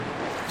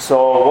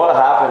So what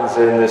happens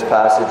in this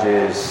passage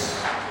is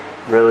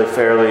really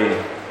fairly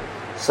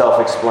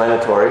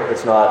self-explanatory.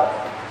 It's not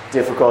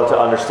difficult to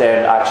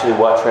understand actually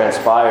what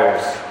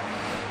transpires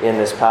in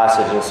this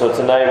passage. And so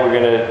tonight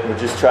we'll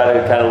just try to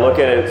kind of look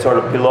at it sort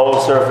of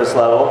below surface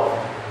level,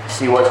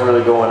 see what's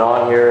really going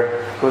on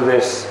here, who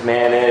this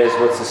man is,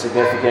 what's the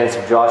significance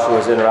of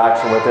Joshua's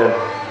interaction with him,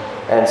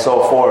 and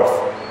so forth.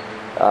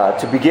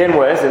 To begin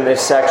with, in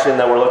this section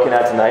that we're looking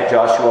at tonight,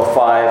 Joshua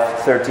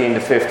 5:13 to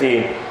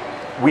 15,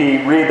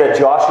 we read that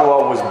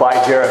Joshua was by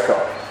Jericho.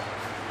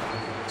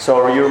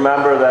 So you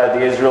remember that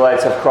the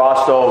Israelites have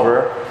crossed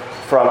over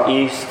from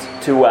east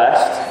to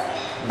west.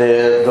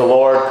 The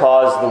Lord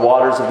caused the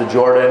waters of the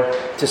Jordan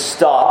to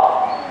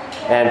stop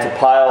and to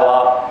pile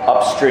up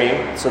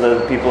upstream so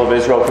that the people of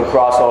Israel could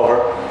cross over.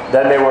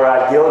 Then they were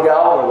at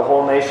Gilgal, where the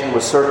whole nation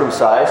was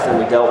circumcised, and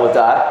we dealt with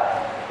that.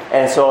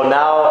 And so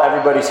now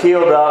everybody's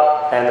healed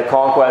up and the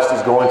conquest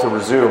is going to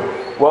resume.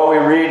 What we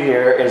read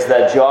here is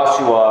that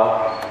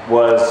Joshua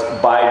was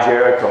by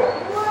Jericho.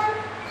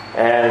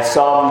 And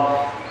some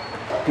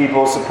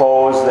people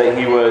suppose that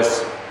he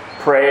was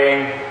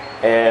praying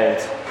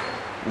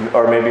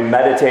or maybe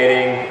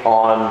meditating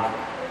on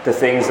the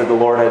things that the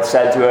Lord had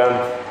said to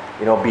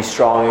him. Be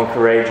strong and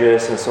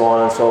courageous and so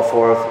on and so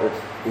forth.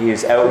 He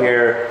is out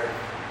here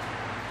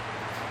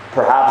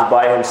perhaps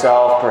by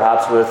himself,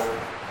 perhaps with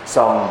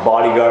some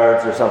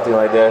bodyguards or something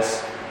like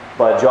this.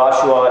 But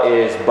Joshua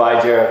is by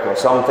Jericho.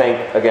 Some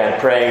think, again,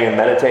 praying and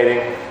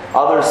meditating.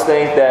 Others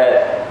think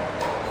that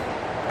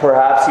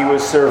perhaps he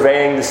was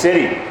surveying the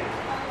city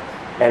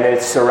and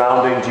its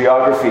surrounding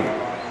geography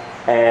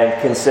and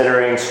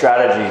considering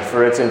strategy.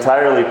 For it's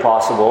entirely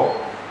possible,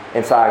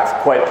 in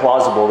fact, quite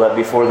plausible, that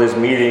before this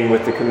meeting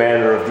with the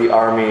commander of the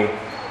army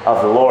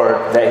of the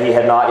Lord, that he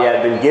had not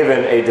yet been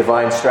given a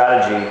divine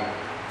strategy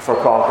for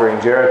conquering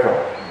Jericho.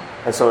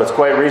 And so it's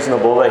quite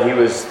reasonable that he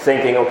was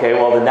thinking, okay,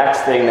 well, the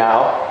next thing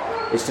now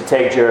is to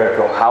take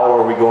Jericho. How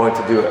are we going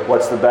to do it?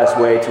 What's the best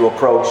way to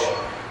approach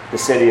the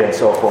city and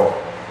so forth?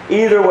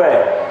 Either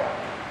way,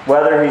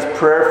 whether he's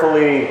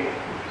prayerfully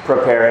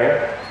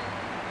preparing,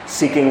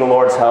 seeking the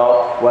Lord's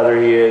help,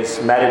 whether he is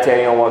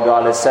meditating on what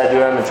God has said to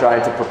him and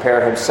trying to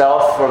prepare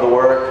himself for the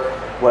work,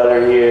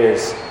 whether he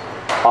is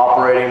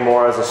operating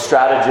more as a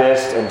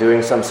strategist and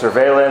doing some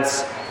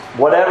surveillance,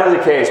 whatever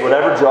the case,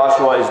 whatever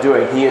Joshua is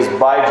doing, he is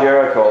by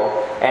Jericho,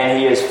 and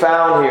he is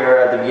found here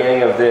at the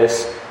beginning of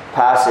this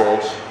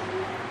passage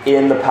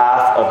in the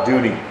path of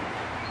duty.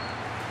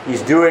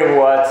 He's doing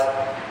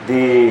what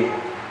the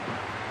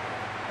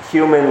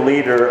human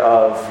leader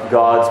of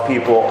God's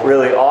people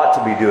really ought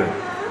to be doing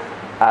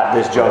at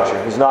this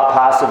juncture. He's not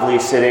passively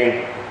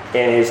sitting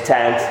in his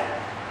tent.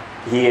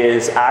 He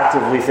is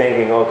actively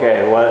thinking,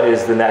 okay, what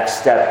is the next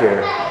step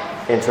here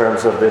in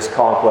terms of this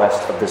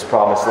conquest of this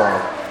promised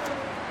land?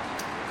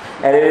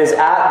 And it is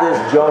at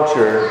this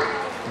juncture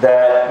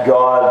that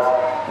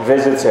God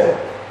visits him.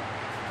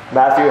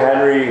 Matthew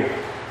Henry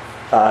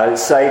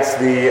cites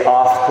the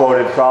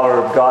oft-quoted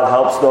proverb, God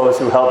helps those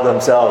who help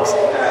themselves.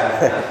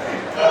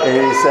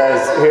 He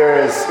says,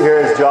 here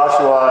is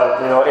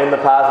Joshua, in the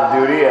path of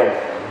duty, and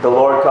the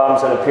Lord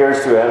comes and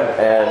appears to him,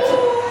 and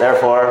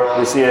therefore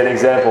we see an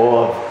example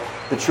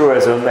of the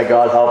truism that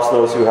God helps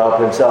those who help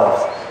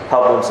themselves.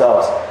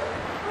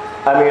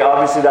 I mean,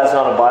 obviously that's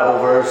not a Bible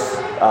verse.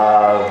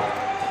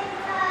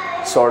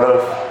 Sort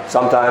of,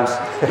 sometimes,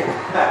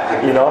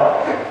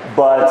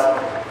 but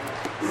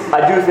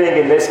I do think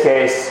in this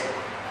case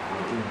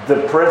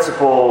the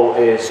principle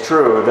is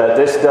true, that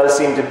this does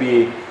seem to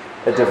be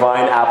a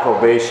divine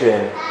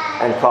approbation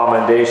and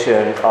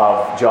commendation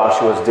of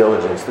Joshua's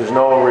diligence. There's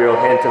no real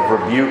hint of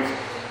rebuke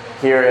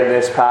here in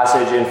this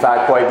passage. In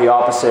fact, quite the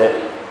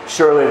opposite.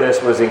 Surely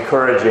this was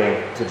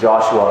encouraging to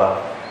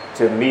Joshua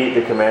to meet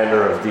the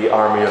commander of the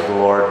army of the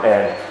Lord.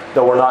 And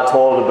though we're not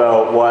told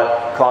about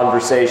what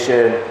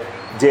conversation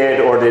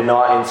did or did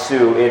not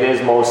ensue, it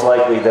is most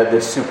likely that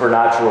this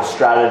supernatural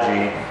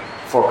strategy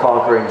for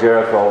conquering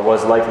Jericho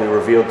was likely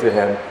revealed to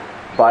him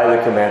by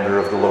the commander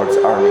of the Lord's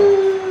army.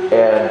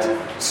 And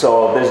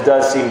so this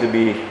does seem to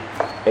be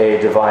a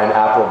divine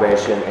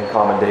approbation and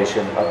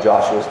commendation of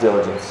Joshua's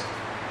diligence.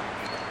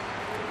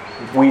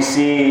 We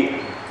see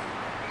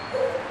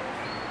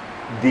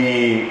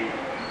the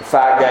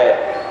fact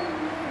that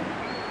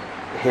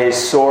his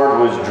sword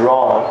was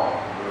drawn,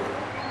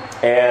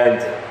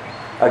 and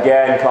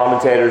again,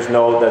 commentators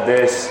note that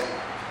this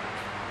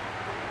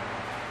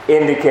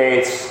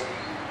indicates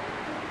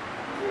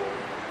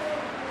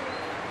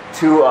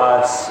to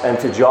us and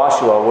to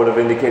Joshua, would have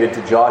indicated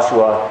to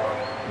Joshua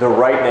the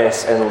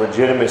rightness and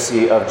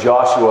legitimacy of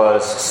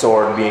Joshua's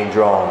sword being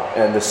drawn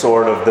and the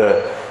sword of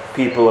the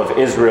people of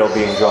Israel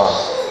being drawn.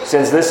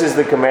 Since this is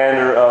the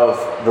commander of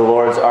the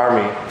Lord's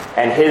army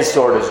and his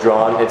sword is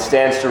drawn, it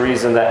stands to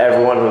reason that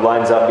everyone who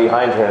lines up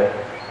behind him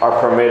are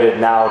permitted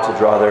now to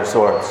draw their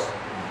swords.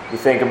 You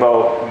think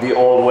about the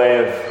old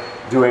way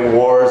of doing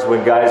wars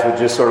when guys would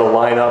just sort of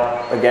line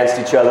up against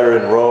each other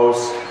in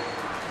rows.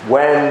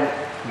 When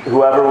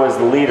whoever was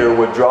the leader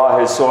would draw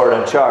his sword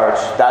and charge,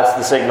 that's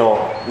the signal,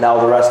 now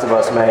the rest of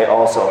us may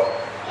also.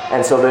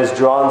 And so this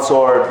drawn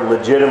sword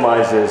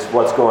legitimizes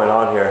what's going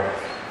on here.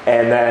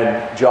 And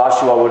then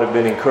Joshua would have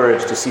been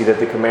encouraged to see that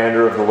the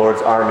commander of the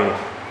Lord's army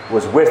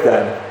was with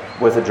them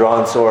with a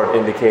drawn sword,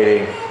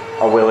 indicating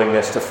a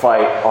willingness to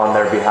fight on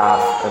their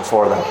behalf and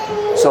for them.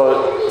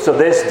 So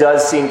this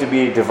does seem to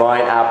be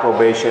divine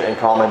approbation and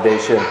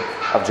commendation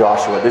of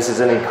Joshua. This is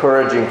an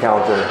encouraging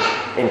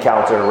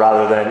encounter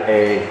rather than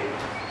a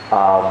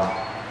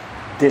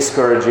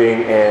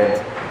discouraging and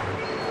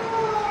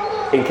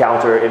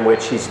encounter in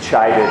which he's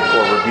chided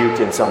or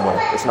rebuked in some way.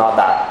 It's not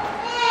that.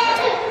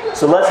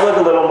 So let's look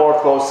a little more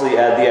closely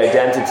at the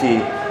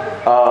identity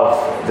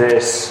of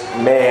this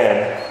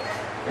man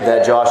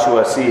that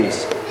Joshua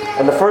sees.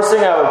 And the first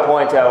thing I would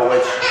point out,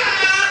 which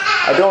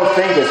I don't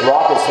think is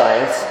rocket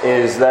science,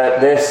 is that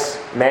this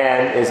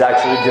man is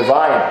actually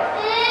divine.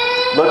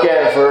 Look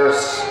at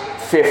verse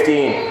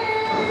 15.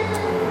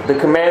 The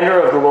commander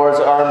of the Lord's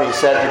army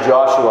said to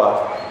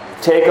Joshua,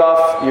 "Take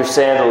off your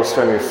sandals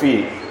from your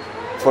feet,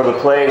 for the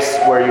place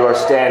where you are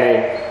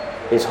standing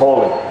is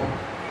holy."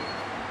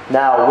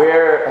 Now,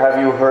 where have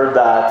you heard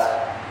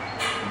that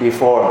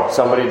before?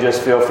 Somebody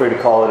just feel free to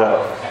call it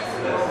out.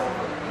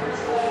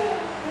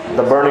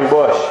 The burning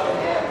bush,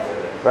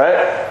 right?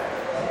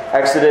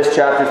 Exodus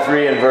chapter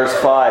 3 and verse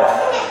 5.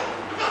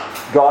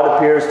 God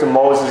appears to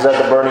Moses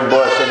at the burning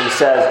bush and he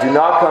says, "Do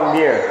not come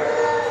near.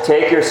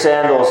 Take your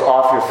sandals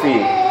off your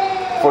feet,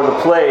 for the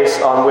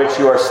place on which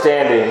you are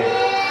standing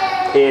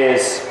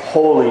is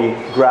holy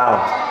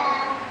ground."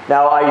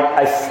 Now,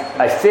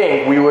 I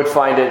think we would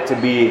find it to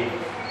be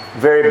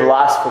very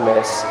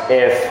blasphemous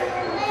if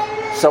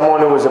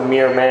someone who was a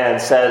mere man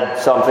said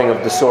something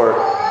of the sort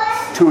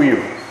to you,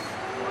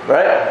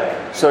 right?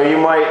 So you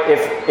might,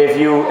 if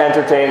you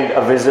entertained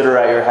a visitor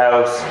at your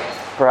house,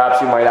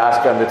 perhaps you might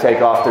ask them to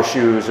take off their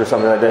shoes or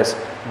something like this.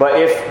 But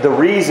if the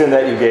reason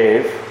that you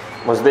gave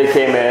was they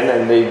came in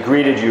and they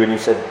greeted you and you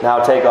said, "Now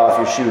take off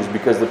your shoes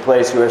because the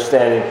place you are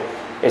standing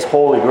is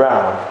holy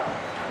ground,"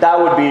 that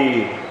would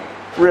be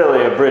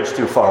really a bridge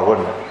too far,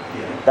 wouldn't it?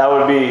 That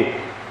would be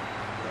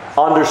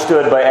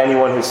understood by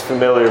anyone who's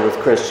familiar with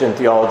Christian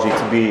theology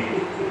to be,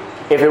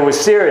 if it was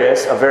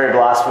serious, a very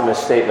blasphemous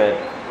statement,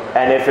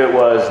 and if it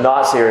was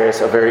not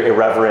serious, a very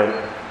irreverent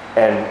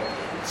and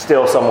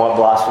still somewhat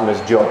blasphemous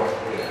joke.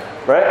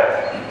 Right?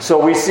 So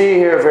we see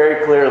here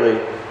very clearly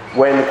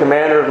when the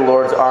commander of the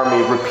Lord's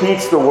army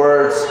repeats the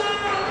words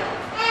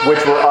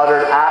which were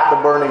uttered at the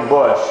burning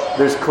bush,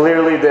 there's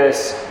clearly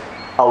this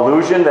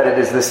allusion that it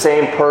is the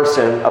same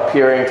person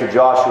appearing to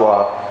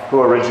Joshua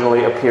who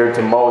originally appeared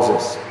to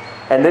Moses.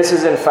 And this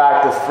is in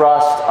fact the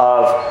thrust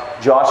of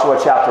Joshua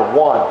chapter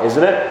 1,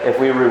 isn't it? If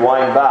we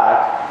rewind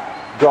back,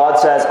 God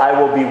says, "I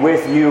will be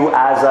with you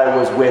as I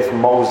was with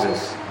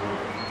Moses."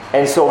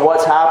 And so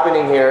what's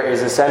happening here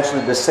is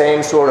essentially the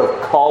same sort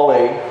of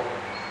calling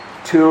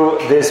to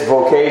this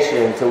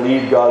vocation to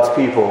lead God's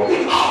people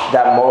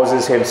that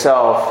Moses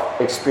himself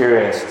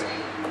experienced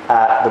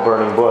at the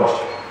burning bush.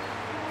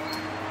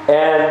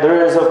 And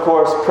there is, of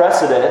course,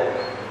 precedent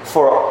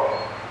for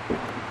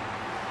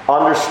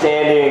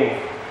understanding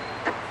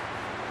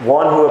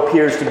one who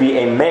appears to be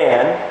a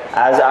man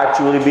as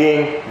actually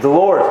being the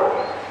Lord.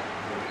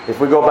 If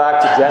we go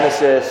back to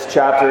Genesis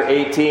chapter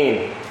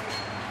 18,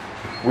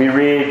 we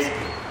read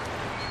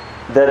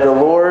that the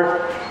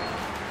Lord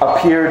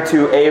appeared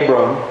to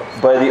Abram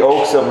by the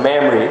oaks of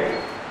Mamre,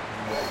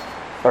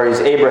 or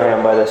he's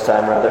Abraham by this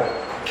time rather.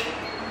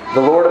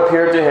 The Lord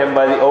appeared to him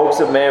by the oaks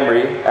of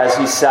Mamre as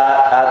he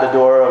sat at the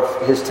door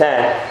of his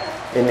tent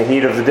in the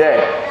heat of the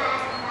day.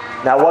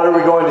 Now what are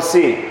we going to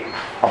see?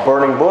 A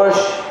burning bush,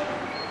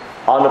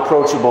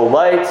 unapproachable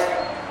light.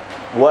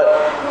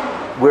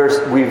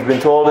 We've been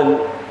told in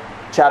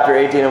chapter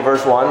 18 and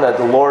verse 1 that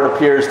the Lord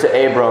appears to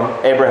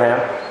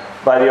Abraham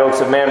by the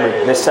oaks of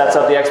Mamre. This sets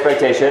up the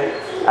expectation.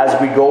 As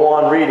we go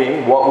on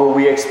reading, what will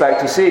we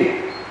expect to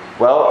see?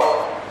 Well,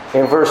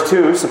 in verse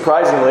 2,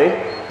 surprisingly,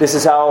 this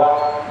is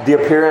how the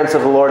appearance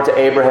of the Lord to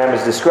Abraham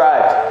is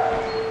described.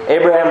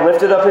 Abraham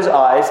lifted up his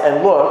eyes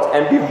and looked,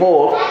 and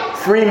behold,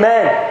 3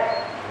 men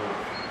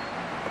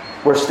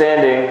were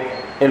standing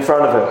in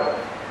front of him.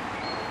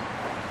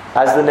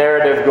 As the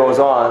narrative goes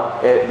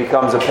on, it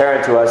becomes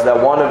apparent to us that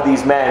one of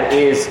these men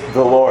is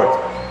the Lord.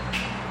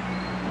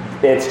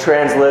 It's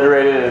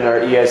transliterated in our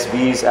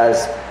ESVs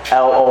as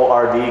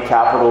L-O-R-D,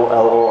 capital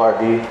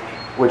L-O-R-D,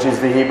 which is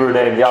the Hebrew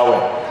name Yahweh.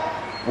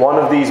 One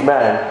of these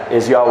men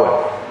is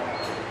Yahweh.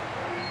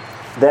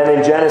 Then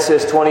in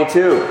Genesis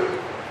 22,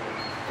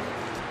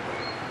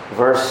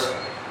 verse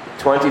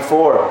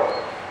 24.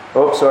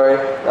 Oh, sorry,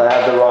 I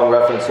have the wrong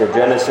reference here.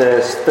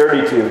 Genesis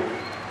 32,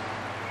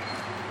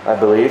 I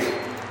believe.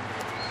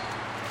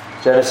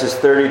 Genesis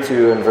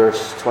 32 and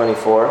verse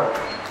 24.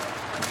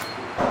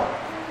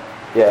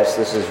 Yes,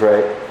 this is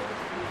right.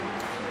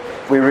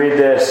 We read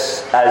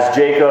this as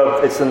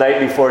Jacob, it's the night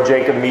before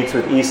Jacob meets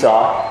with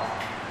Esau.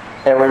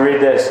 And we read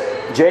this: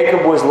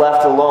 Jacob was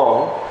left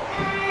alone,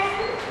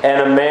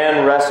 and a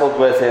man wrestled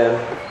with him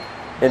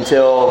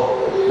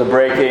until the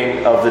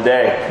breaking of the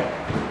day.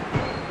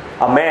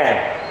 A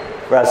man.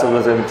 wrestled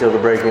with him until the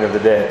breaking of the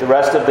day. The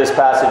rest of this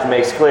passage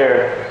makes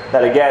clear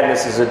that, again,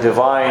 this is a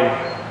divine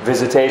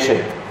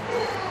visitation.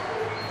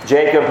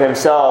 Jacob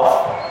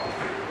himself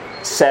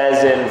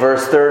says in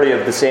verse 30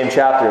 of the same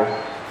chapter,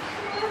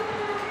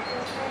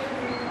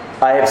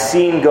 I have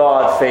seen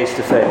God face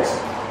to face.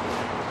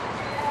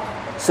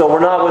 So we're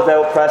not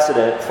without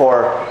precedent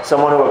for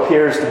someone who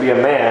appears to be a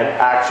man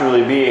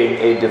actually being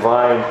a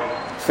divine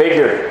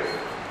figure.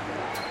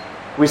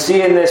 We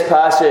see in this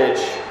passage,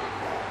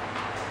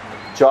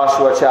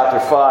 Joshua chapter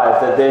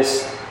 5, that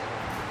this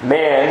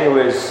man who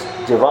is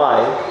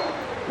divine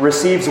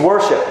receives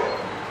worship.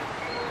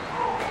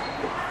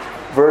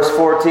 Verse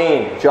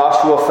 14,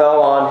 Joshua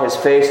fell on his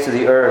face to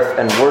the earth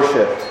and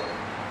worshipped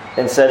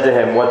and said to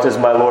him, what does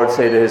my Lord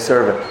say to his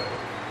servant?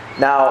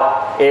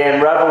 Now,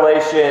 in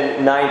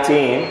Revelation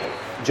 19,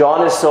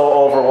 John is so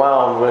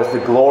overwhelmed with the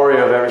glory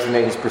of everything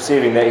that he's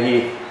perceiving that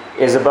he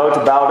is about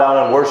to bow down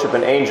and worship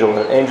an angel. And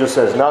the angel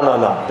says, no,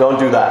 don't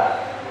do that.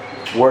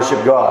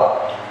 Worship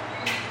God.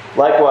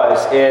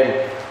 Likewise,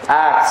 in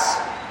Acts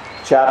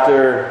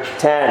chapter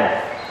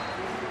 10,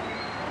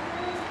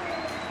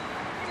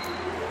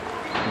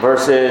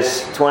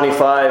 verses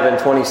 25 and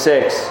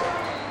 26,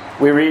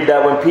 we read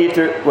that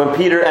when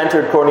Peter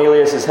entered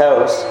Cornelius'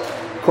 house,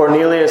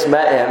 Cornelius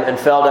met him and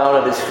fell down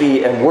at his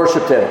feet and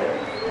worshipped him.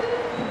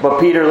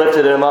 But Peter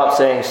lifted him up,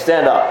 saying,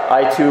 stand up,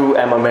 I too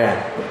am a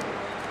man.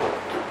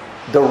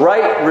 The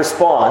right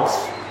response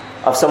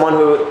of someone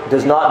who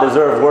does not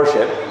deserve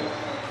worship,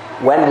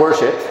 when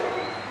worshipped,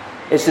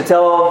 is to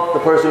tell the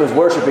person who's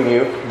worshiping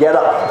you, get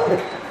up,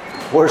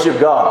 worship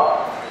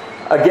God.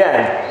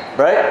 Again,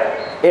 right?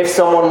 If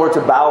someone were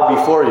to bow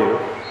before you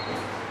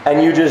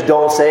and you just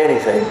don't say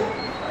anything,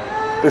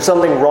 there's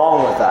something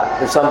wrong with that.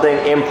 There's something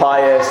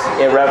impious,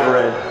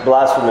 irreverent,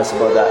 blasphemous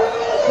about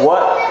that.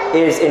 What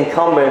is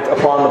incumbent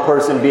upon the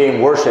person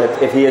being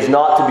worshipped, if he is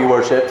not to be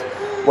worshipped,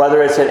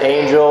 whether it's an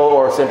angel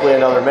or simply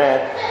another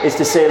man, is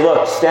to say,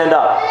 look, stand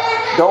up.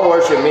 Don't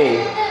worship me,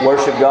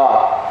 worship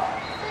God.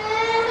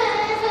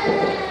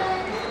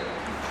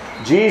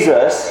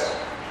 Jesus,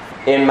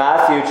 in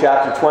Matthew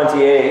chapter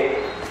 28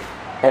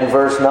 and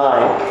verse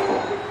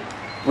 9,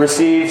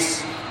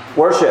 receives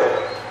worship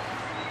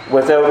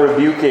without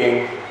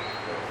rebuking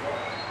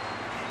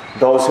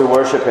those who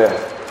worship him.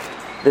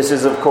 This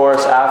is, of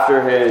course,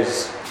 after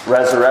his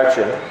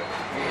resurrection.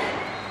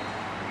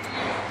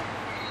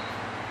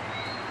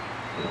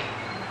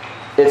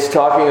 It's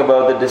talking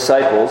about the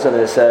disciples, and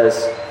it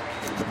says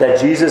that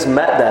Jesus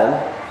met them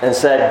and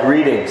said,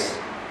 greetings.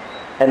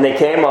 And they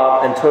came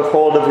up and took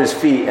hold of his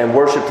feet and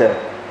worshipped him.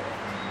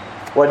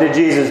 What did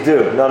Jesus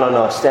do?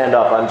 No, stand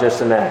up, I'm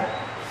just a man.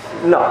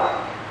 No,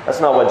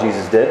 that's not what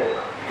Jesus did.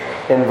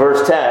 In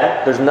verse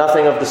 10, there's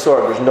nothing of the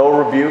sort. There's no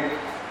rebuke,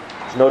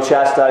 there's no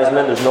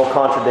chastisement, there's no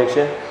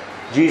contradiction.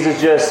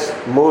 Jesus just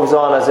moves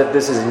on as if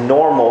this is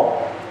normal.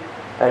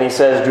 And he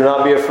says, do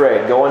not be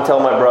afraid. Go and tell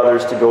my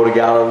brothers to go to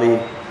Galilee,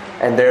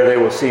 and there they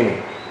will see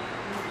me.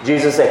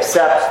 Jesus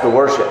accepts the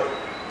worship.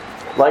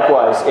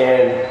 Likewise,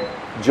 in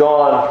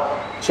John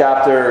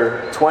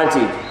chapter 20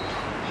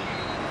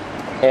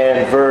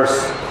 and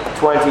verse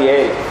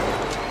 28,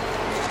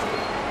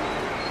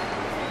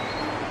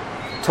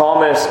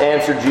 Thomas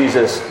answered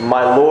Jesus,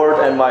 my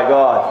Lord and my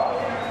God.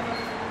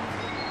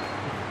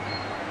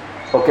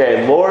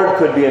 Okay, Lord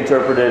could be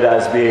interpreted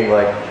as being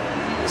like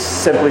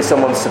simply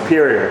someone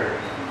superior.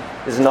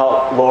 This is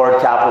not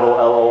Lord, capital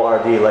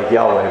L-O-R-D, like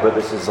Yahweh, but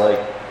this is like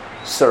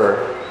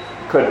Sir.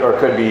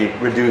 Could be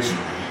reduced.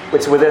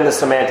 It's within the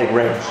semantic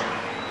range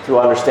to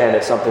understand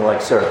it, something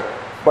like Sir.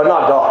 But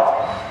not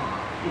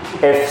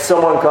God. If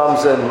someone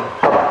comes and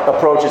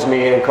approaches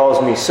me and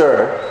calls me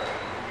Sir,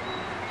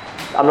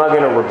 I'm not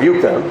going to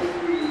rebuke them.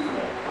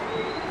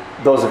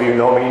 Those of you who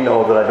know me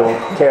know that I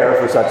don't care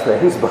for such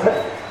things, but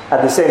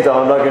at the same time,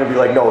 I'm not going to be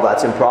like, no,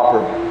 that's improper.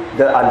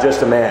 I'm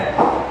just a man.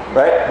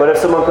 Right? But if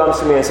someone comes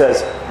to me and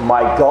says,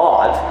 my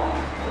God,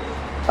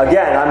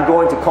 again, I'm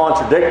going to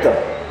contradict them.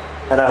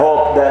 And I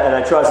hope that, and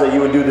I trust that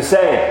you would do the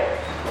same.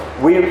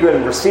 We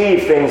can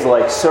receive things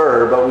like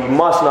Sir, but we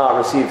must not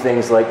receive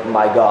things like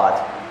my God.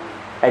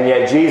 And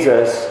yet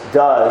Jesus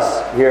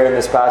does here in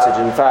this passage.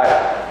 In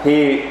fact,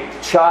 he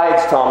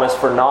chides Thomas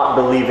for not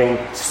believing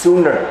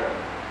sooner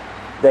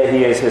that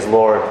he is his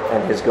Lord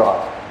and his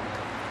God.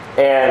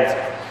 And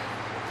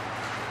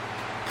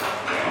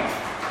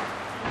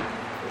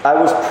I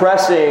was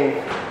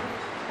pressing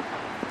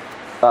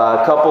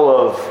a couple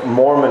of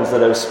Mormons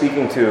that I was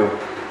speaking to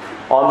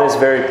on this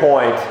very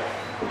point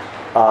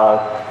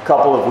a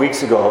couple of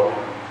weeks ago,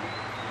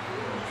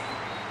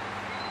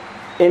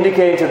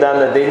 indicating to them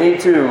that they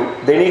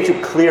need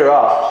to clear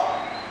up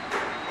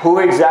who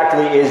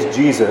exactly is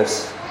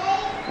Jesus,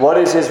 what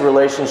is his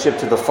relationship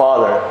to the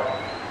Father,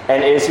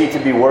 and is he to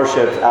be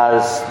worshipped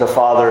as the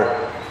Father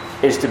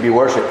is to be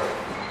worshipped.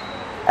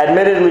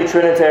 Admittedly,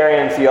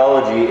 Trinitarian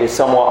theology is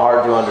somewhat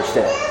hard to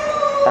understand.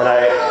 And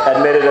I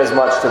admitted as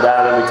much to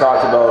that when we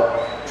talked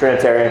about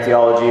Trinitarian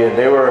theology, and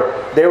they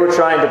were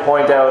trying to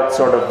point out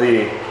sort of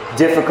the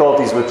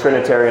difficulties with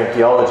Trinitarian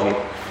theology.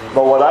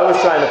 But what I was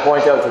trying to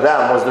point out to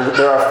them was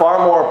there are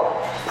far more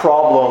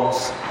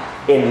problems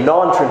in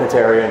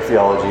non-Trinitarian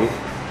theology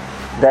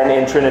than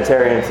in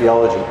Trinitarian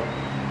theology.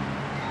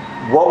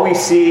 What we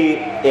see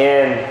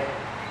in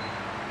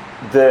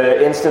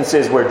the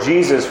instances where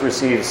Jesus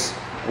receives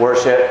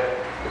worship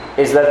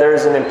is that there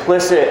is an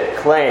implicit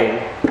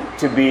claim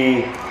to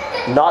be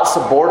not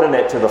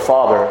subordinate to the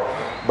Father,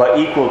 but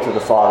equal to the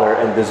Father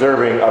and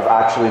deserving of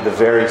actually the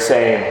very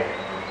same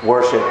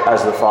worship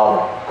as the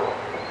Father.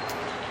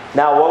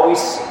 Now,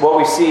 what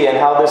we see and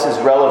how this is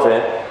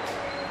relevant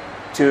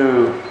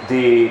to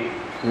the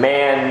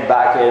man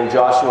back in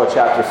Joshua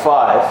chapter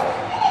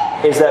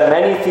 5 is that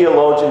many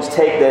theologians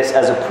take this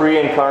as a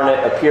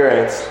pre-incarnate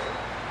appearance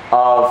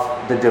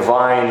of the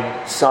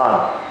divine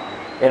Son.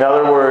 In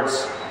other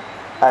words,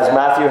 as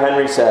Matthew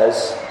Henry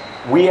says,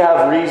 we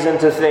have reason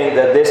to think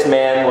that this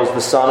man was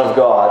the Son of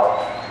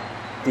God,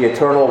 the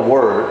eternal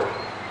Word,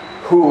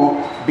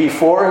 who,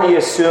 before he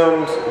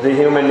assumed the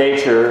human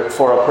nature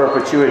for a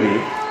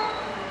perpetuity,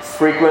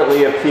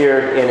 frequently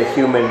appeared in a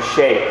human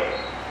shape.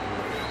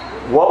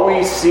 What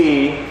we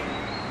see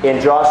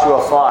in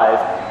Joshua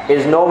 5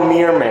 is no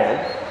mere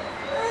man.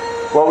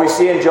 What we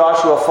see in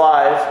Joshua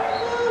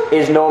 5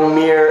 is no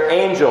mere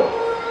angel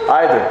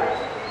either.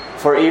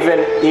 For even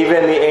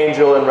the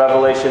angel in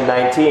Revelation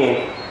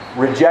 19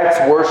 rejects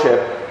worship,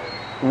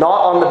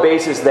 not on the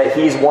basis that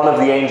he's one of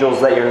the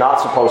angels that you're not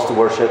supposed to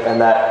worship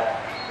and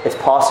that it's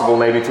possible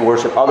maybe to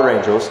worship other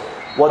angels.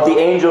 What the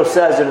angel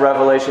says in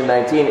Revelation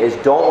 19 is,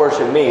 don't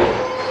worship me,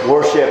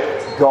 worship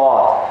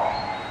God.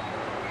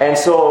 And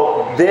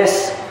so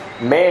this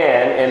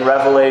man in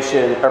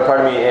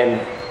in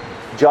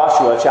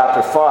Joshua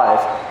chapter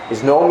 5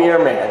 is no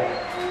mere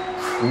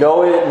man,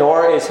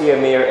 nor is he a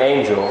mere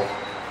angel,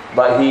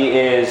 but he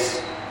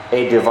is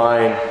a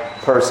divine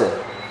person.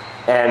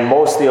 And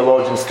most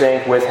theologians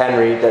think, with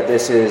Henry, that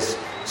this is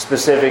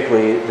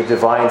specifically the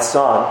divine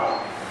Son,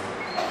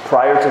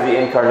 prior to the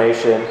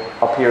incarnation,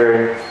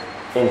 appearing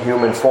in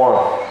human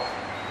form.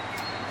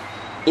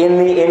 In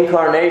the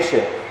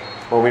incarnation,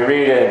 when we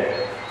read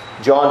in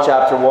John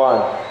chapter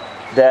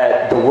 1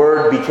 that the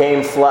Word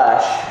became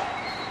flesh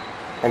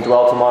and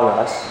dwelt among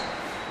us,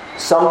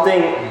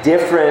 something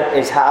different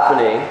is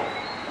happening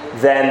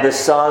than the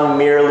Son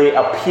merely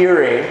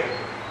appearing,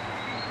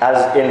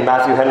 as in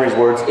Matthew Henry's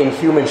words, in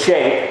human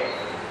shape,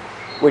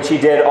 which he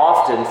did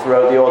often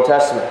throughout the Old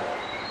Testament.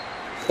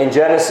 In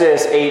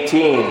Genesis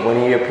 18, when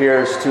he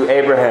appears to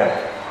Abraham.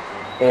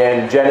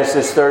 In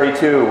Genesis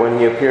 32, when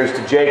he appears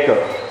to Jacob.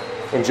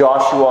 In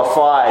Joshua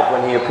 5,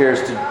 when he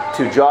appears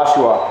to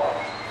Joshua.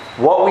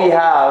 What we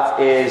have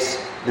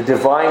is the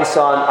divine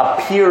Son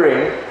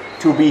appearing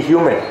to be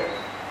human.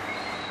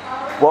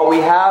 What we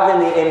have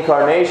in the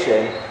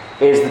incarnation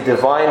is the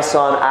divine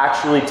Son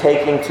actually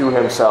taking to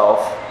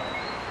himself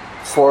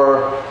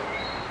for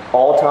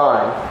all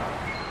time,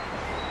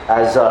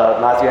 as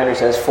Matthew Henry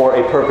says, for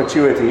a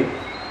perpetuity,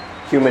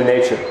 human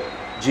nature.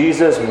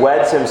 Jesus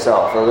weds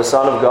himself, or the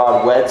Son of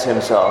God weds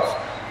himself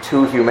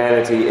to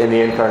humanity in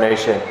the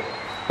incarnation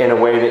in a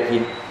way that he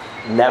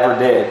never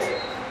did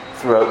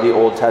throughout the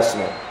Old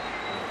Testament.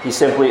 He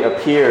simply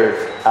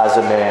appeared as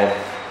a man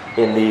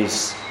in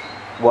these,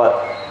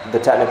 what the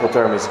technical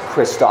term is,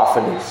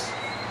 Christophanies.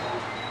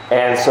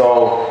 And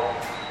so,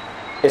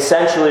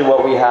 essentially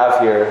what we have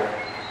here,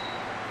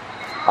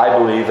 I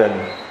believe, and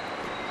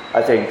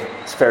I think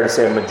it's fair to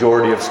say a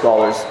majority of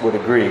scholars would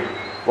agree,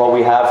 what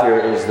we have here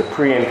is the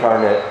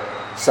pre-incarnate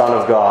Son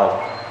of God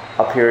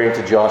appearing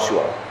to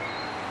Joshua.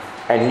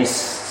 And he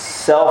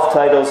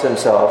self-titles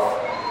himself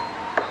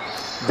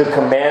the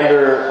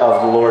commander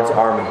of the Lord's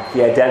army.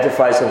 He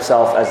identifies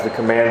himself as the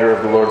commander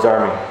of the Lord's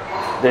army.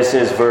 This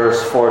is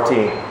verse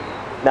 14.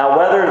 Now,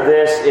 whether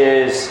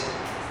this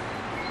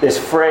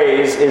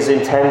phrase is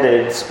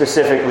intended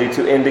specifically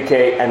to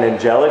indicate an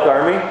angelic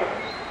army,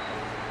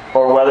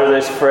 or whether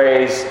this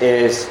phrase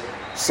is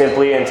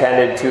simply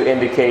intended to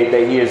indicate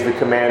that he is the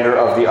commander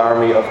of the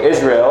army of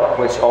Israel,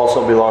 which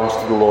also belongs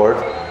to the Lord,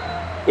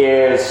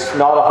 is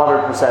not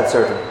 100%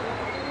 certain.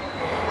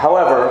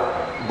 However,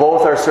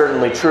 both are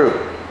certainly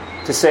true.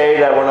 To say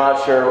that we're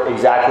not sure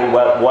exactly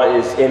what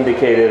is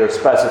indicated or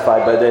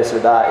specified by this or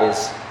that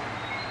is,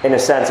 in a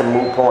sense, a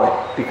moot point,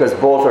 because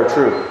both are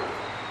true.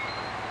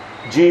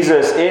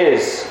 Jesus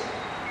is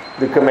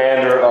the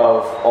commander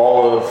of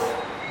all of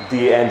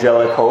the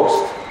angelic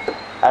host,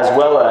 as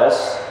well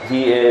as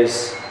he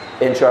is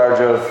in charge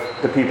of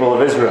the people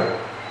of Israel,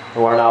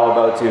 who are now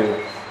about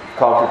to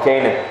conquer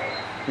Canaan.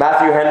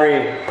 Matthew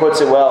Henry puts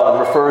it well and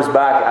refers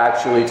back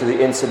actually to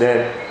the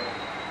incident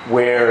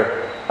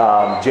where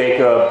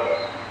Jacob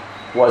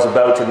was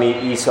about to meet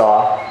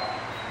Esau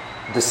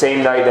the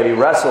same night that he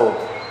wrestled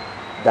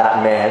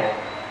that man.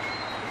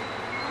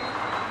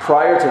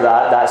 Prior to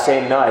that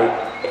same night,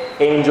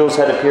 angels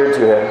had appeared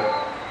to him,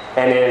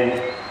 and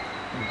in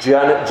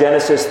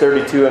Genesis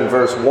 32 and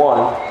verse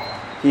 1,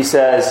 he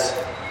says,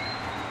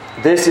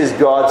 "This is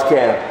God's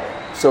camp."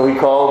 So he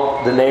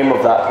called the name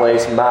of that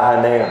place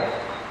Mahanaim.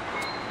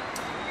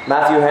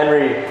 Matthew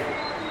Henry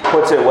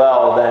puts it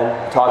well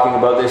then, talking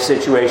about this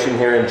situation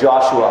here in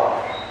Joshua,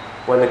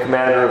 when the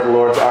commander of the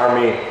Lord's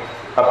army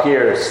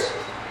appears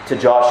to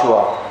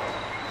Joshua.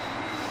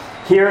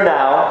 Here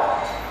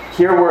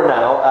were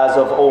now, as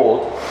of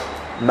old,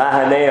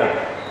 Mahanaim,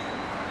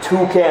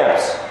 2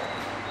 camps,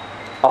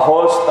 a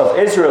host of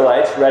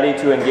Israelites ready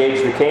to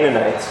engage the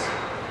Canaanites,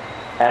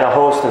 and a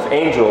host of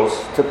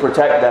angels to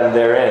protect them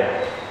therein.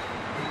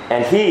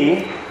 And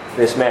he,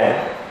 this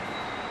man,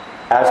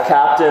 as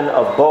captain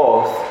of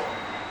both,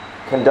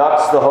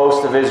 conducts the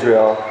host of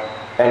Israel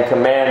and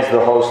commands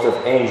the host of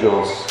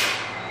angels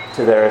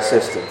to their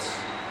assistance.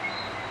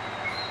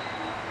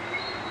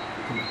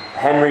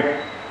 Henry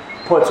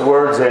puts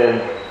words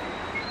in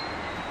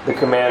the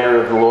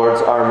commander of the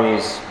Lord's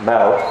army's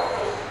mouth,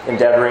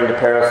 endeavoring to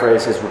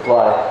paraphrase his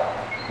reply.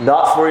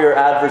 Not for your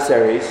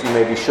adversaries, you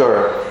may be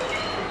sure,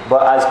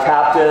 but as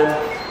captain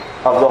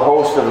of the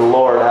host of the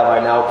Lord have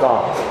I now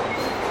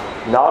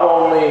come. Not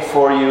only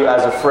for you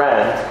as a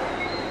friend,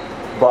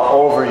 but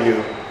over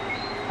you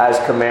as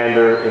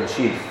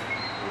commander-in-chief.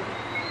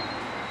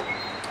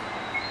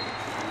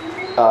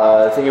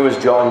 I think it was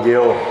John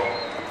Gill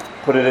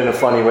put it in a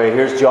funny way.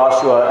 Here's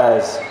Joshua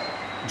as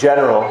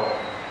general,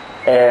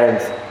 and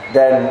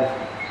then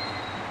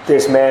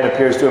this man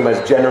appears to him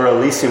as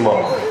generalissimo.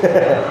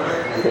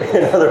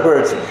 In other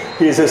words,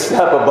 he's a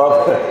step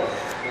above him.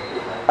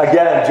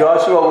 Again,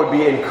 Joshua would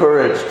be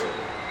encouraged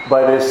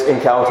by this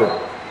encounter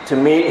to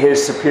meet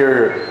his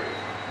superior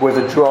with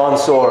a drawn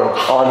sword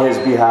on his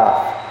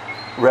behalf,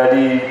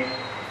 ready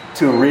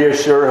to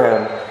reassure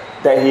him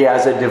that he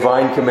has a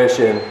divine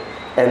commission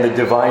and the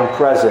divine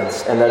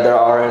presence, and that there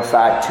are in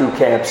fact 2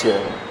 camps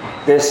here.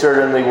 This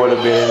certainly would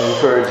have been an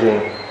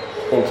encouraging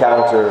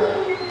encounter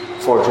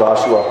for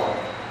Joshua.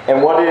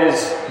 And what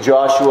is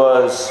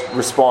Joshua's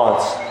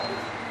response?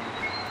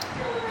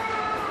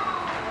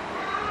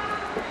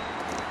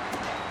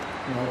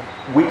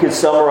 We could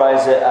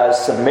summarize it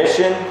as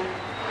submission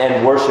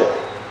and worship.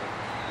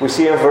 We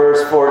see in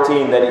verse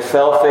 14 that he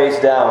fell face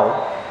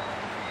down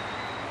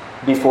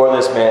before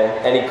this man,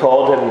 and he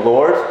called him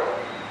Lord,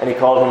 and he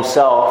called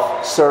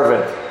himself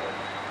servant.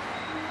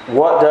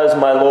 What does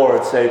my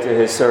Lord say to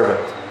his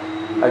servant?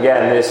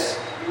 Again, this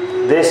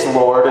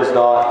Lord is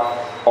not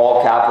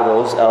all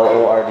capitals,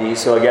 L-O-R-D.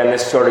 So again,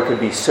 this sort of could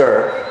be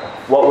sir.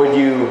 What would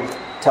you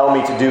tell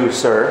me to do,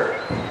 sir?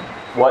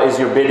 What is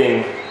your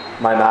bidding,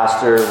 my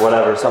master,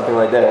 whatever, something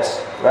like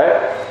this,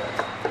 right?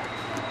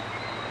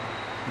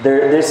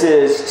 This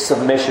is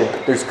submission.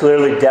 There's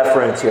clearly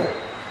deference here.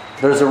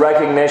 There's a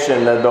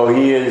recognition that though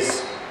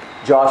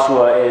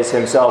Joshua is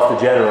himself the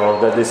general,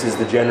 that this is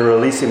the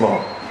generalissimo,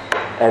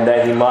 and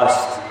that he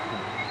must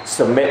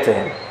submit to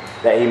him,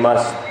 that he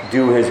must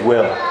do his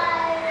will.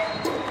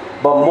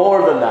 But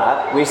more than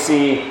that, we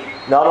see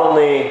not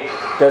only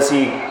does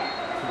he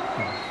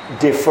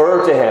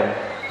defer to him,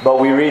 but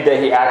we read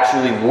that he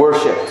actually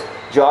worshipped.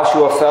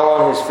 Joshua fell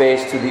on his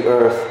face to the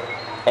earth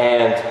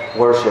and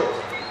worshipped.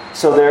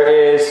 So there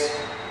is,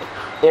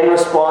 in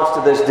response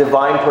to this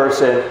divine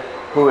person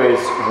who is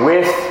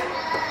with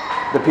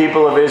the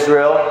people of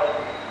Israel,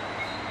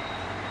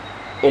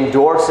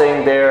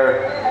 endorsing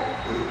their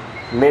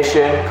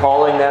mission,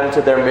 calling them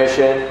to their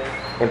mission,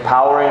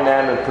 empowering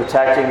them and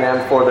protecting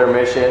them for their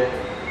mission,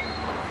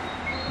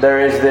 there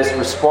is this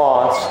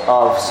response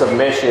of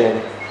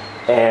submission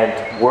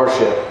and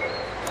worship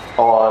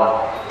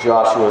on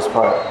Joshua's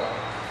part.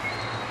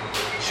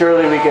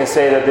 Surely we can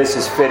say that this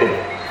is fitting.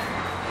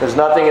 There's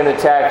nothing in the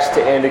text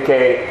to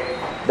indicate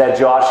that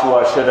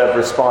Joshua should have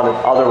responded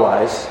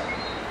otherwise.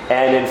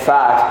 And in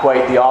fact,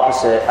 quite the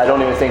opposite. I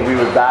don't even think we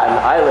would bat an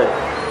eyelid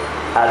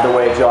at the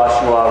way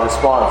Joshua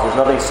responds. There's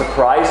nothing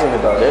surprising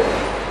about it.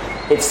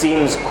 It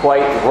seems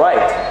quite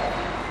right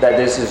that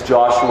this is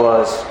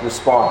Joshua's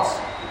response,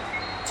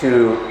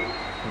 to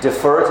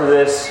defer to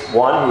this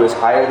one who is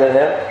higher than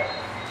him,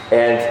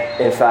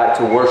 and in fact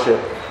to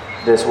worship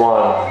this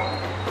one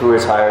who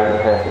is higher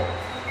than him.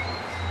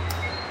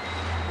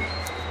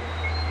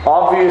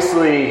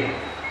 Obviously,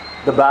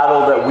 the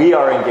battle that we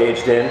are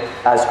engaged in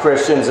as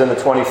Christians in the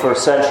 21st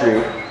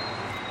century,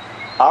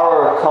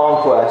 our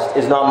conquest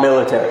is not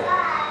military.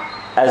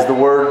 As the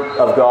Word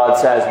of God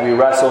says, we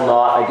wrestle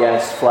not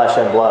against flesh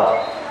and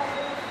blood.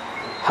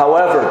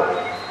 However,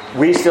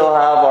 we still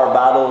have our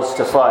battles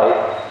to fight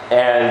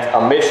and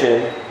a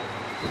mission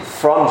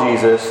from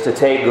Jesus to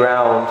take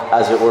ground,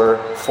 as it were,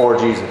 for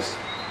Jesus.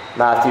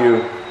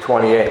 Matthew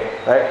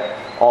 28, right?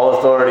 All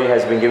authority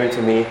has been given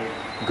to me.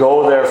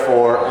 Go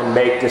therefore and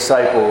make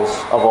disciples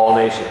of all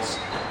nations.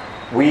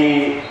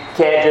 We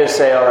can't just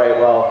say, all right,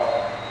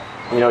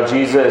 well,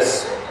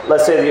 Jesus,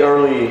 let's say the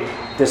early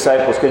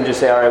disciples couldn't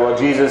just say, all right, well,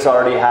 Jesus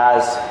already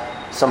has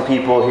some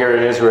people here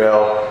in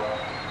Israel.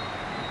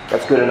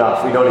 That's good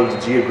enough. We don't need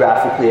to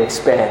geographically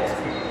expand.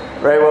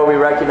 Right? What we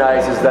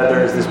recognize is that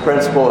there is this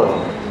principle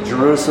of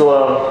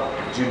Jerusalem,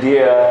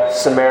 Judea,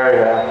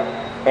 Samaria,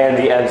 and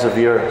the ends of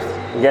the earth.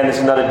 Again, this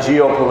is not a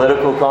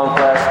geopolitical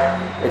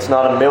conquest. It's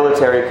not a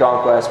military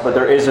conquest, but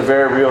there is a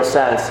very real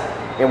sense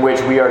in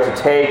which we are to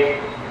take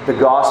the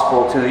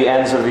gospel to the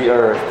ends of the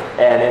earth,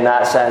 and in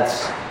that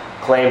sense,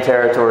 claim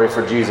territory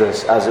for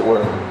Jesus, as it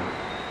were.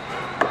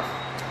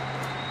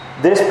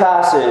 This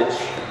passage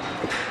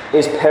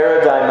is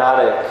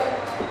paradigmatic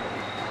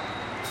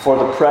for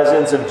the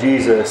presence of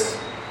Jesus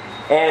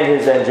and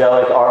his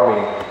angelic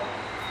army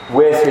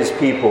with his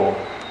people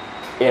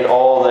in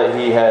all that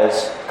he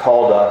has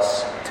called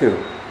us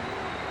to.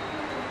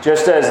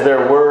 Just as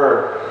there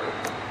were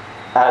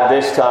at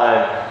this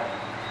time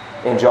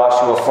in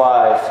Joshua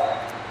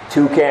 5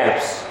 two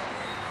camps,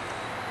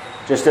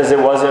 just as it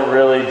wasn't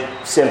really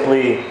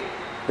simply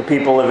the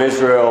people of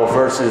Israel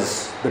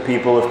versus the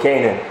people of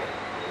Canaan,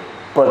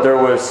 but there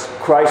was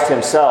Christ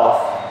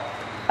himself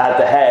at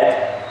the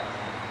head,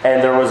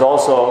 and there was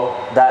also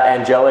that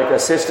angelic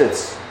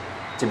assistance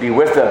to be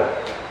with them,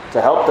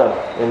 to help them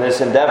in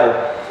this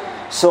endeavor.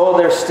 So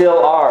there still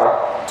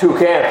are two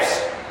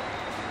camps.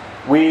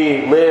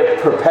 We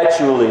live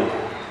perpetually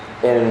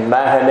in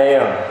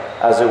Mahanaim,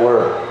 as it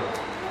were.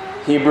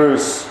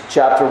 Hebrews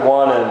chapter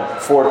 1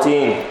 and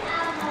 14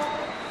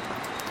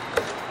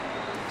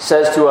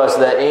 says to us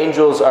that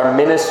angels are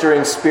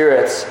ministering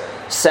spirits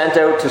sent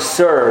out to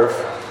serve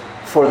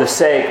for the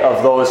sake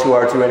of those who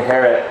are to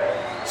inherit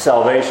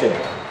salvation.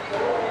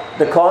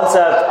 The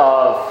concept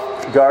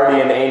of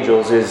guardian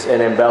angels is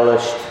an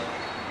embellished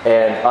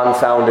and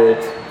unfounded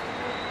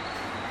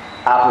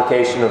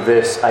application of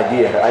this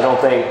idea. I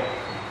don't think,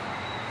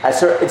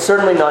 it's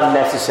certainly not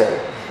necessary,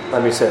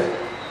 let me say,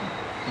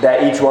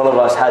 that each one of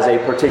us has a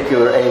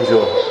particular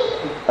angel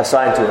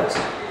assigned to us.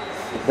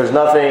 There's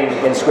nothing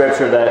in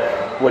Scripture that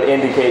would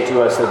indicate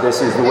to us that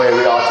this is the way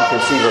we ought to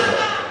conceive of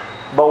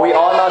it. But we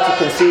ought not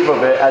to conceive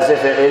of it as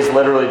if it is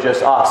literally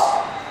just us,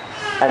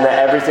 and that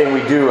everything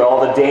we do,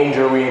 all the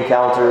danger we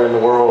encounter in the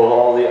world,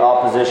 all the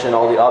opposition,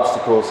 all the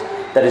obstacles,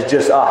 that is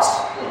just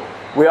us.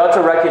 We ought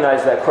to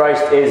recognize that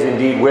Christ is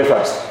indeed with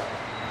us,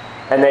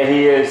 and that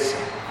he is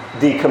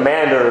the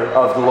commander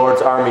of the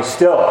Lord's army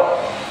still,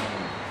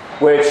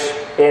 which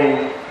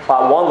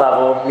at one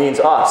level means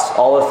us.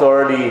 All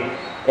authority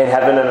in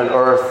heaven and on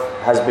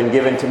earth has been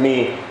given to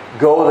me.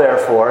 Go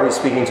therefore, he's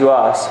speaking to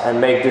us, and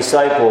make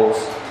disciples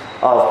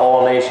of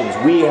all nations.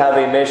 We have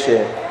a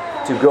mission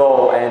to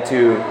go and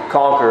to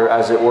conquer,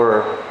 as it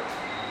were,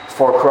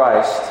 for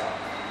Christ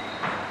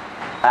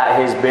at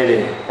his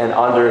bidding and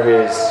under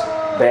his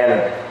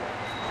banner.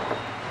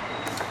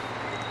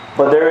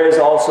 But there is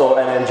also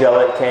an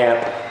angelic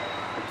camp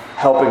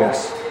helping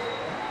us.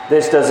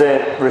 This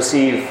doesn't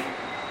receive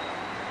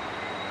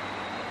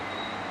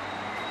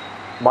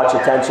much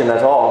attention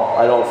at all,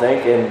 I don't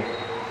think, in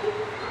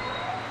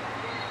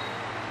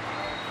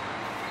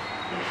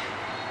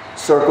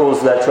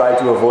circles that try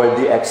to avoid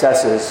the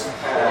excesses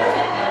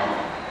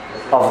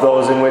of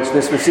those in which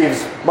this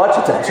receives much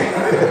attention.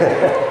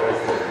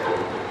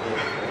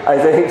 I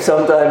think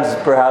sometimes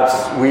perhaps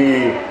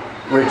we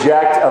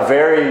reject a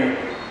very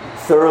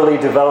thoroughly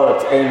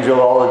developed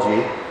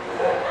angelology,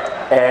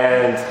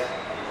 and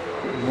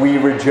we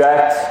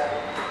reject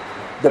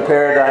the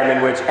paradigm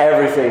in which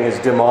everything is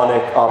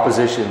demonic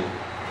opposition.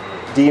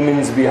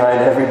 Demons behind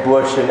every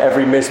bush and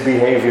every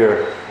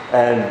misbehavior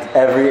and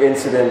every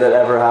incident that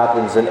ever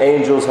happens, and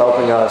angels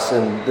helping us,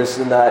 and this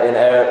and that,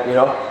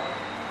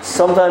 and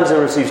sometimes it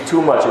receives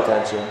too much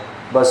attention,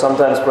 but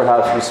sometimes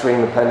perhaps we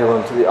swing the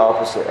pendulum to the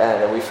opposite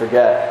end, and we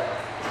forget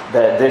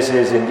that this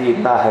is indeed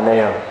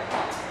Mahanaim,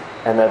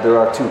 and that there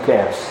are two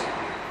camps.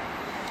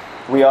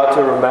 We ought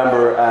to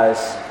remember,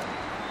 as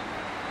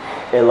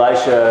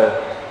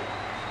Elisha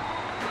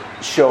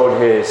showed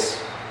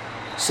his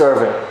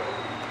servant,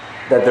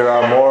 that there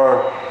are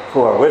more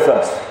who are with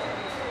us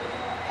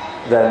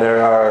than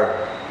there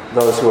are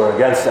those who are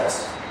against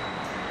us.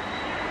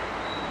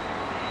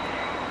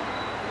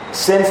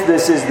 Since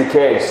this is the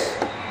case,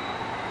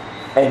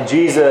 and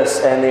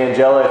Jesus and the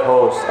angelic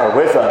host are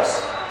with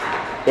us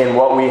in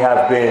what we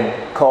have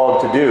been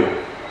called to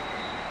do,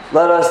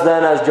 let us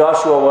then, as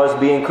Joshua was,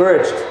 be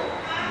encouraged.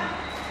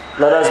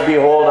 Let us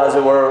behold, as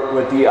it were,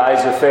 with the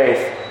eyes of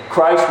faith,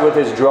 Christ with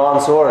his drawn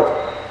sword,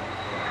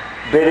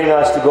 bidding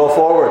us to go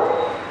forward,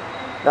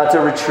 not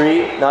to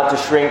retreat, not to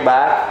shrink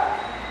back,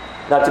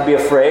 not to be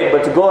afraid,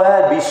 but to go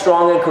ahead, be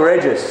strong and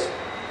courageous,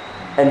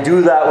 and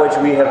do that which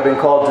we have been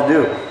called to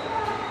do.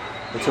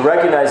 And to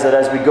recognize that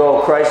as we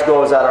go, Christ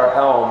goes at our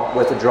helm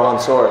with a drawn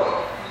sword,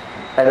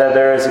 and that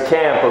there is a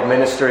camp of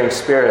ministering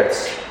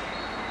spirits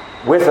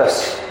with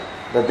us,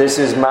 that this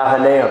is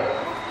Mahanaim.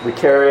 We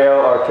carry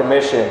out our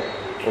commission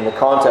in the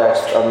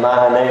context of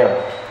Mahanaim.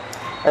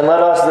 And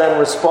let us then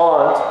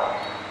respond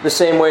the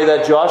same way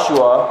that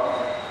Joshua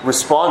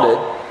responded,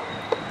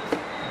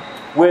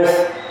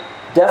 with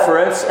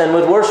deference and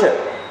with worship.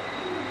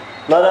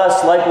 Let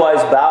us likewise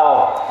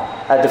bow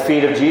at the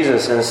feet of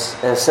Jesus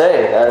and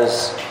say,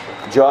 as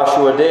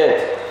Joshua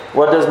did,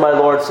 what does my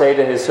Lord say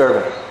to his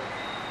servant?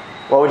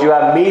 What would you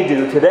have me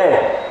do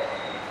today?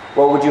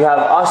 What would you have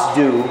us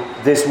do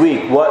this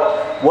week?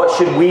 What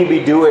should we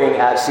be doing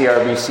at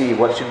CRBC?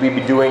 What should we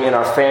be doing in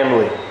our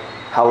family?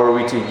 How are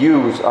we to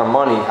use our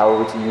money? How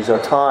are we to use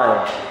our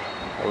time?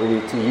 How are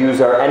we to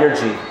use our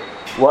energy?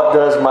 What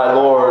does my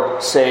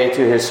Lord say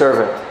to his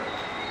servant?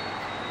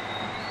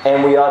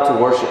 And we ought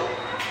to worship.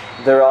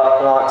 there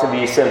ought not to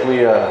be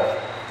simply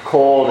a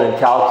cold and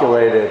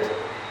calculated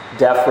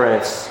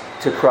deference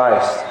to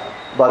Christ,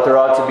 but there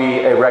ought to be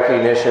a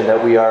recognition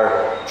that we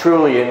are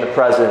truly in the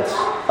presence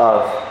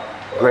of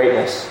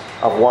greatness,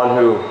 of one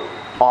who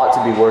ought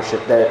to be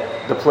worshipped,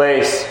 that the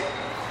place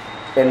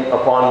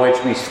upon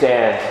which we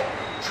stand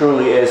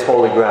truly is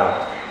holy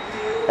ground.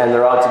 And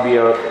there ought to be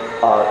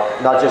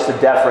not just a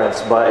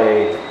deference, but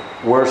a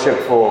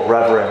worshipful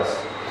reverence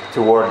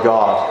toward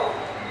God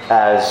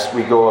as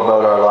we go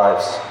about our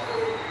lives.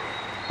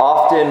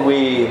 Often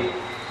we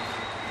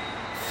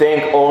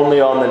think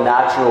only on the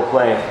natural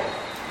plane.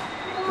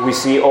 We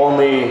see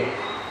only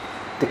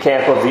the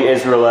camp of the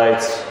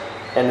Israelites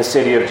and the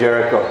city of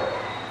Jericho.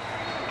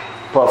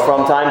 But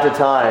from time to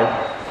time,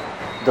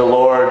 the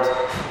Lord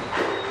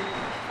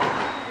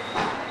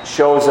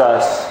shows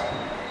us,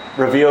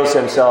 reveals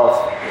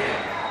himself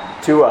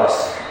to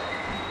us,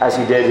 as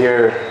he did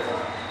here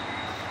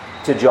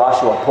to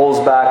Joshua, pulls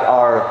back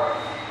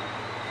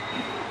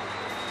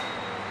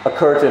a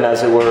curtain,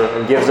 as it were,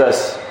 and gives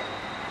us,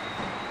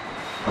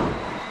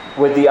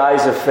 with the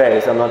eyes of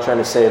faith, I'm not trying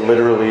to say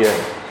literally,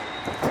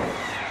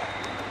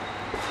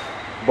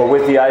 but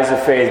with the eyes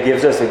of faith,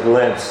 gives us a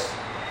glimpse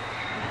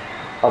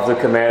of the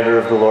commander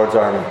of the Lord's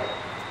army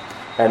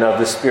and of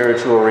the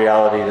spiritual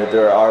reality that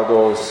there are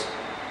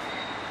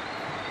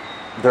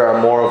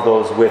more of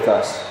those with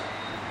us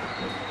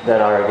than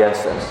are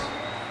against us.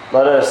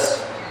 Let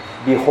us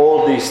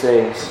behold these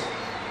things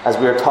as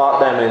we are taught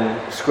them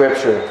in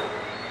Scripture,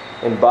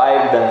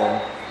 imbibe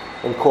them,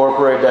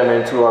 incorporate them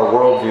into our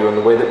worldview and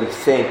the way that we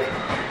think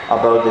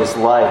about this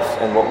life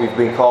and what we've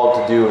been called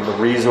to do and the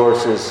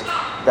resources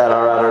that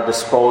are at our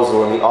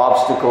disposal and the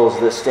obstacles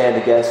that stand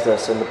against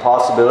us and the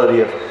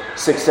possibility of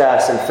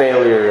success and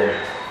failure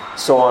and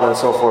so on and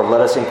so forth.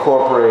 Let us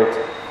incorporate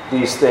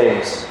these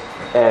things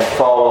and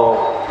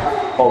follow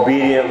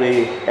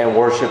obediently and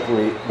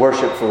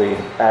worshipfully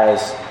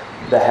as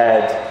the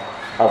head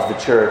of the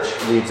church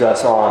leads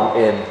us on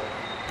in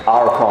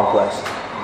our conquest.